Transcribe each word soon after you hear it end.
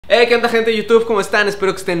¿Qué onda, gente de YouTube? ¿Cómo están?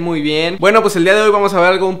 Espero que estén muy bien. Bueno, pues el día de hoy vamos a ver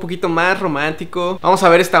algo un poquito más romántico. Vamos a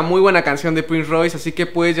ver esta muy buena canción de Prince Royce. Así que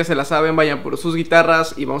pues ya se la saben, vayan por sus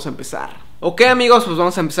guitarras y vamos a empezar. Ok, amigos, pues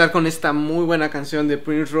vamos a empezar con esta muy buena canción de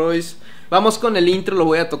Prince Royce. Vamos con el intro, lo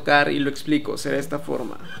voy a tocar y lo explico. Será de esta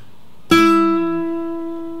forma.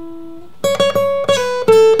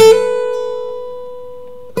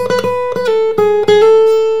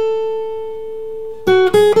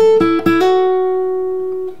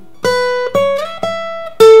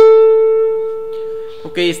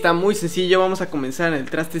 Ok, está muy sencillo. Vamos a comenzar en el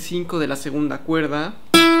traste 5 de la segunda cuerda.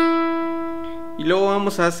 Y luego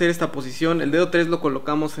vamos a hacer esta posición. El dedo 3 lo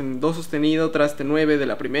colocamos en do sostenido, traste 9 de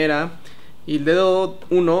la primera. Y el dedo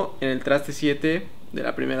 1 en el traste 7 de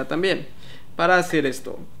la primera también. Para hacer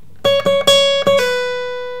esto.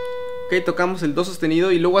 Ok, tocamos el do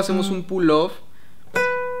sostenido y luego hacemos un pull off.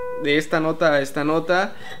 De esta nota a esta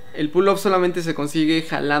nota. El pull off solamente se consigue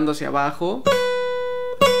jalando hacia abajo.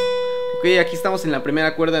 Ok, aquí estamos en la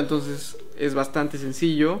primera cuerda, entonces es bastante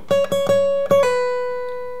sencillo.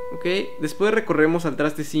 Ok, después recorremos al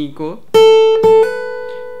traste 5,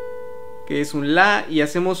 que es un la, y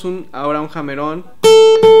hacemos ahora un hammer-on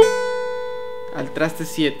al traste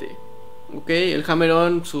 7. Ok, el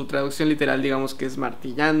hammer-on, su traducción literal digamos que es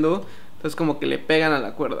martillando. Entonces como que le pegan a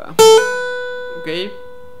la cuerda. Ok,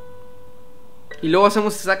 y luego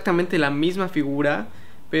hacemos exactamente la misma figura,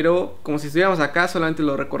 pero como si estuviéramos acá, solamente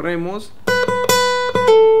lo recorremos.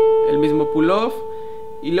 El mismo pull off.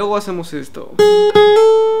 Y luego hacemos esto.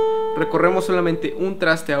 Recorremos solamente un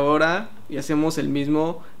traste ahora y hacemos el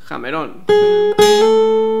mismo hammer-on.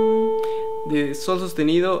 De sol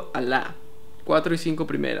sostenido a la. 4 y 5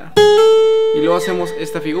 primera. Y luego hacemos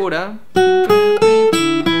esta figura.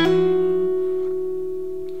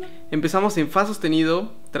 Empezamos en fa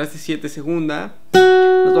sostenido, traste 7 segunda.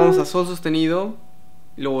 Nos vamos a sol sostenido,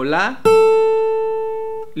 luego la,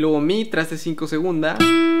 luego mi, traste 5 segunda,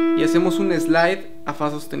 y hacemos un slide a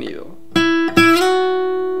fa sostenido.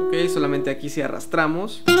 Ok, solamente aquí si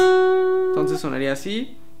arrastramos, entonces sonaría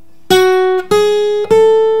así.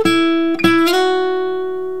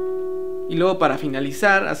 Y luego para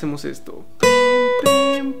finalizar hacemos esto.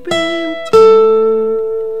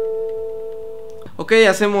 Ok,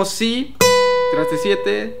 hacemos si, traste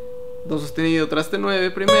 7, do sostenido, traste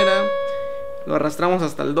 9 primera. Lo arrastramos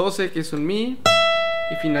hasta el 12, que es un mi.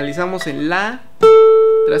 Y finalizamos en la,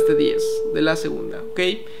 traste 10 de la segunda. Ok,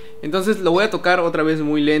 entonces lo voy a tocar otra vez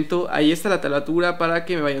muy lento. Ahí está la tablatura para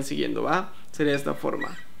que me vayan siguiendo, ¿va? Sería de esta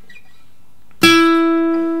forma.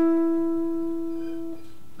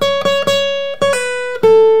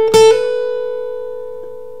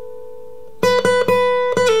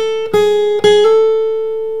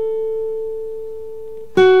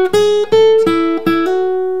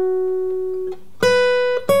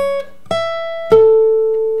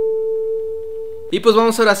 Y pues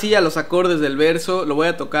vamos ahora sí a los acordes del verso. Lo voy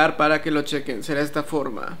a tocar para que lo chequen. Será de esta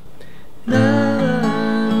forma.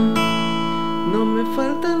 Nada, no me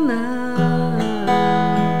falta nada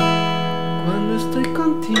cuando estoy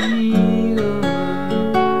contigo.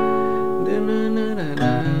 Te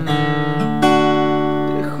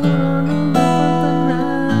juro, no me falta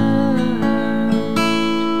nada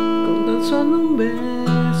con tan solo un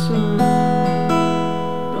beso.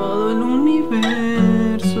 Todo el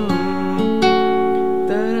universo.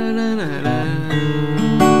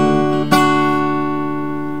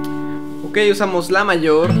 Ok, usamos la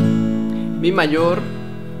mayor, mi mayor,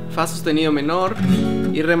 fa sostenido menor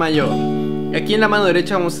y re mayor. Y aquí en la mano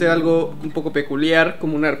derecha vamos a hacer algo un poco peculiar,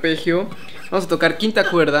 como un arpegio. Vamos a tocar quinta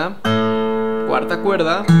cuerda, cuarta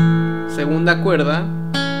cuerda, segunda cuerda,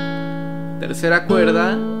 tercera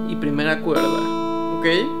cuerda y primera cuerda. Ok,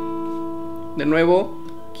 de nuevo,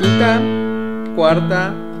 quinta,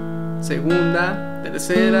 cuarta, segunda,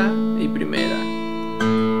 tercera y primera.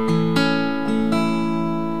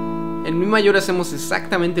 En mi mayor hacemos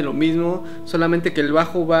exactamente lo mismo, solamente que el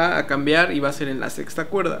bajo va a cambiar y va a ser en la sexta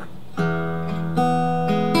cuerda.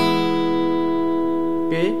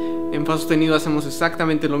 Ok, en fa sostenido hacemos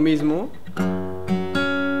exactamente lo mismo.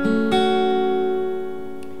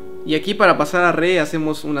 Y aquí para pasar a re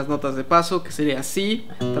hacemos unas notas de paso, que sería si,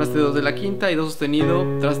 traste 2 de la quinta y do sostenido,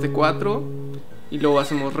 traste 4. Y luego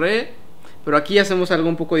hacemos re, pero aquí hacemos algo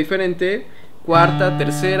un poco diferente. Cuarta,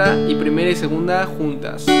 tercera y primera y segunda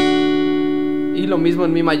juntas. Y lo mismo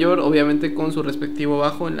en mi mayor, obviamente con su respectivo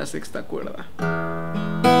bajo en la sexta cuerda.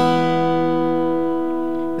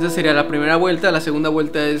 Esa sería la primera vuelta. La segunda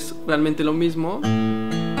vuelta es realmente lo mismo.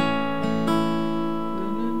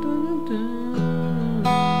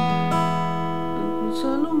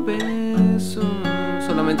 Solo un beso.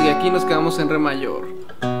 Solamente que aquí nos quedamos en re mayor.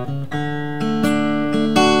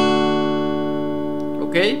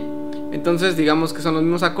 ¿ok? Entonces digamos que son los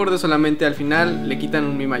mismos acordes, solamente al final le quitan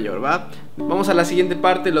un mi mayor, ¿va? Vamos a la siguiente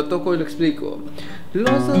parte, lo toco y lo explico.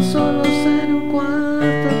 Los dos solos en un cuarto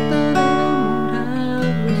tan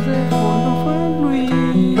enamorados, de fondo fue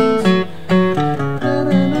Luis.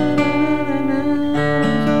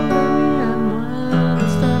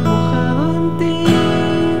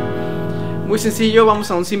 Muy sencillo,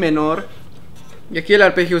 vamos a un si menor. Y aquí el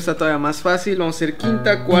arpegio está todavía más fácil. Vamos a hacer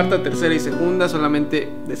quinta, cuarta, tercera y segunda, solamente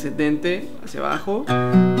descendente hacia abajo.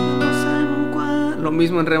 Lo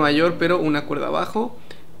mismo en re mayor, pero una cuerda abajo.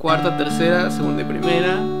 Cuarta, tercera, segunda y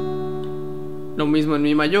primera. Lo mismo en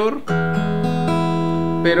mi mayor,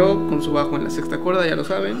 pero con su bajo en la sexta cuerda, ya lo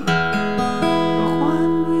saben.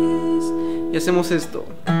 Y hacemos esto.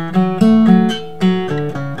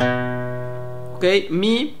 Ok,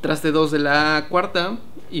 mi, traste 2 de la cuarta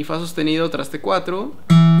y fa sostenido, traste 4.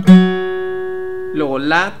 Luego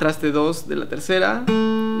la, traste 2 de la tercera.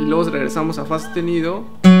 Y luego regresamos a fa sostenido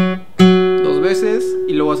 2 veces.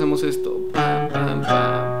 Y luego hacemos esto. Pam, pam,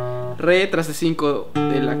 pam. Re, traste 5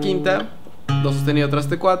 de la quinta. Do sostenido,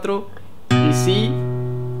 traste 4. Y si,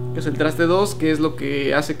 que es el traste 2, que es lo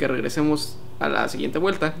que hace que regresemos a la siguiente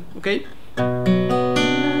vuelta. Ok.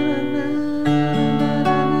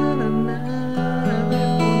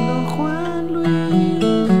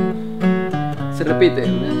 Se repite.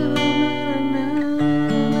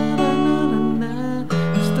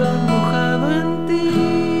 Estoy mojado en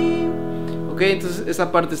ti. Ok, entonces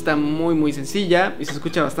esa parte está muy sencilla y se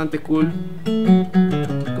escucha bastante cool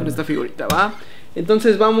con esta figurita, ¿va?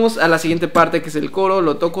 Entonces vamos a la siguiente parte, que es el coro.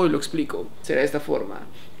 Lo toco y lo explico. Será de esta forma.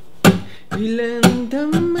 Y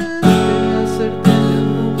lentamente hacerte el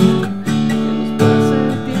amor, que nos pase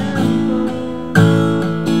el tiempo,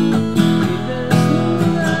 y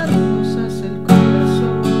desnudarnos hacia el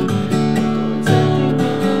corazón con todo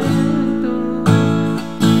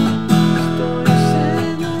el sentimiento. Estoy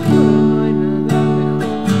seguro, no hay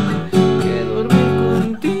nada mejor que dormir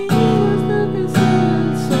contigo hasta que salga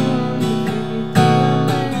el sol,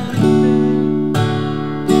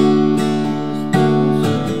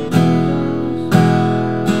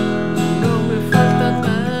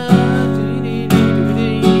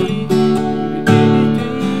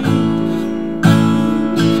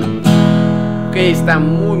 está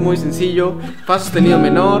muy sencillo. Fa sostenido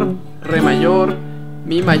menor, re mayor,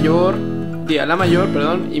 mi mayor, la mayor,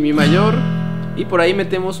 perdón, y mi mayor. Y por ahí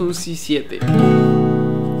metemos un si 7.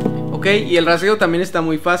 Ok, y el rasgueo también está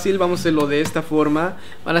muy fácil. Vamos a hacerlo de esta forma.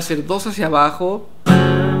 Van a ser 2 hacia abajo,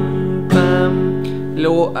 pam, pam,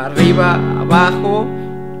 luego arriba, abajo,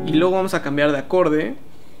 y luego vamos a cambiar de acorde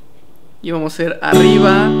y vamos a hacer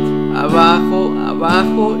arriba, abajo,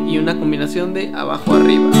 abajo, y una combinación de abajo,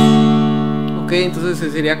 arriba. Ok, entonces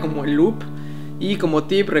ese sería como el loop. Y como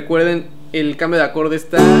tip, recuerden, el cambio de acorde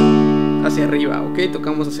está hacia arriba, ok,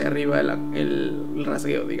 tocamos hacia arriba el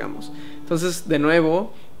rasgueo, digamos. Entonces de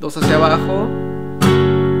nuevo, 2 hacia abajo,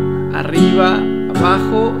 arriba,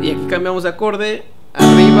 abajo, y aquí cambiamos de acorde,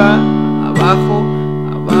 arriba, abajo,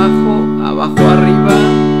 abajo, abajo, arriba.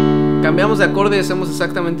 Cambiamos de acorde y hacemos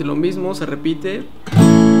exactamente lo mismo, se repite.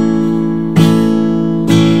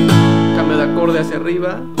 Cambio de acorde hacia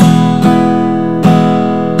arriba.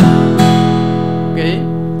 Ok.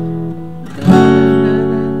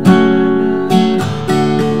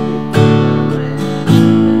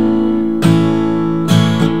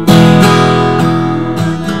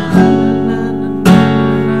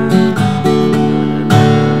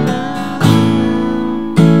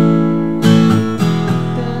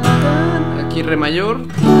 Aquí re mayor.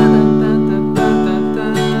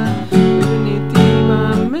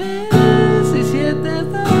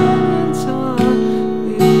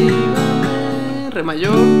 Re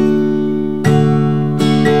mayor. No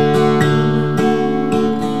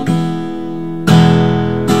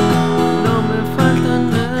me falta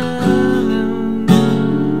nada.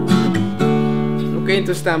 Ok,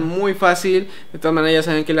 entonces está muy fácil. De todas maneras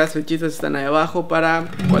ya saben que las flechitas están ahí abajo. Para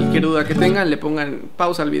cualquier duda que tengan, le pongan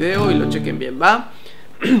pausa al video y lo chequen bien, ¿va?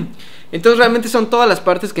 Entonces realmente son todas las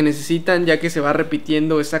partes que necesitan, ya que se va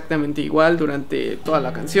repitiendo exactamente igual durante toda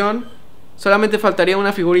la canción. Solamente faltaría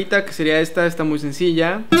una figurita, que sería esta, está muy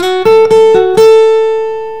sencilla.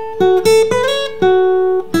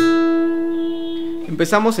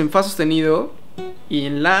 Empezamos en fa sostenido y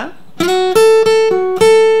en la.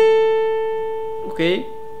 Ok.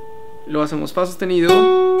 Lo hacemos fa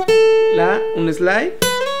sostenido, la, un slide,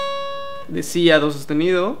 de si a do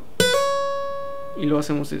sostenido, y lo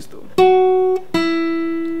hacemos esto.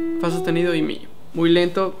 Fa sostenido y mi. Muy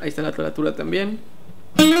lento, ahí está la tablatura también.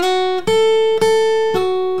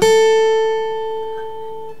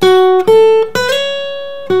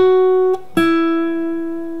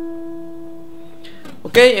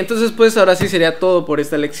 Ok, entonces pues ahora sí sería todo por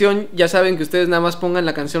esta lección. Ya saben que ustedes nada más pongan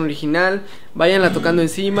la canción original, vayanla tocando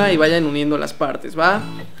encima y vayan uniendo las partes, ¿va?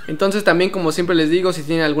 Entonces también, como siempre les digo, si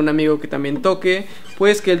tienen algún amigo que también toque,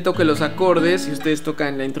 pues que él toque los acordes y ustedes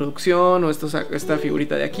tocan la introducción o esta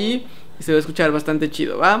figurita de aquí. Y se va a escuchar bastante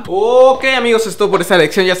chido, ¿va? Ok, amigos, es todo por esta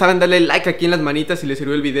lección. Ya saben, darle like aquí en las manitas si les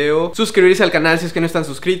sirvió el video, suscribirse al canal si es que no están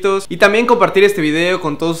suscritos, y también compartir este video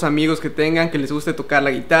con todos sus amigos que tengan, que les guste tocar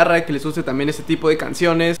la guitarra, que les guste también este tipo de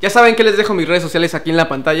canciones. Ya saben que les dejo mis redes sociales aquí en la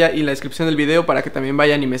pantalla y en la descripción del video para que también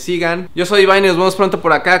vayan y me sigan. Yo soy Iván y nos vemos pronto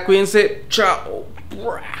por acá. Cuídense. Chao.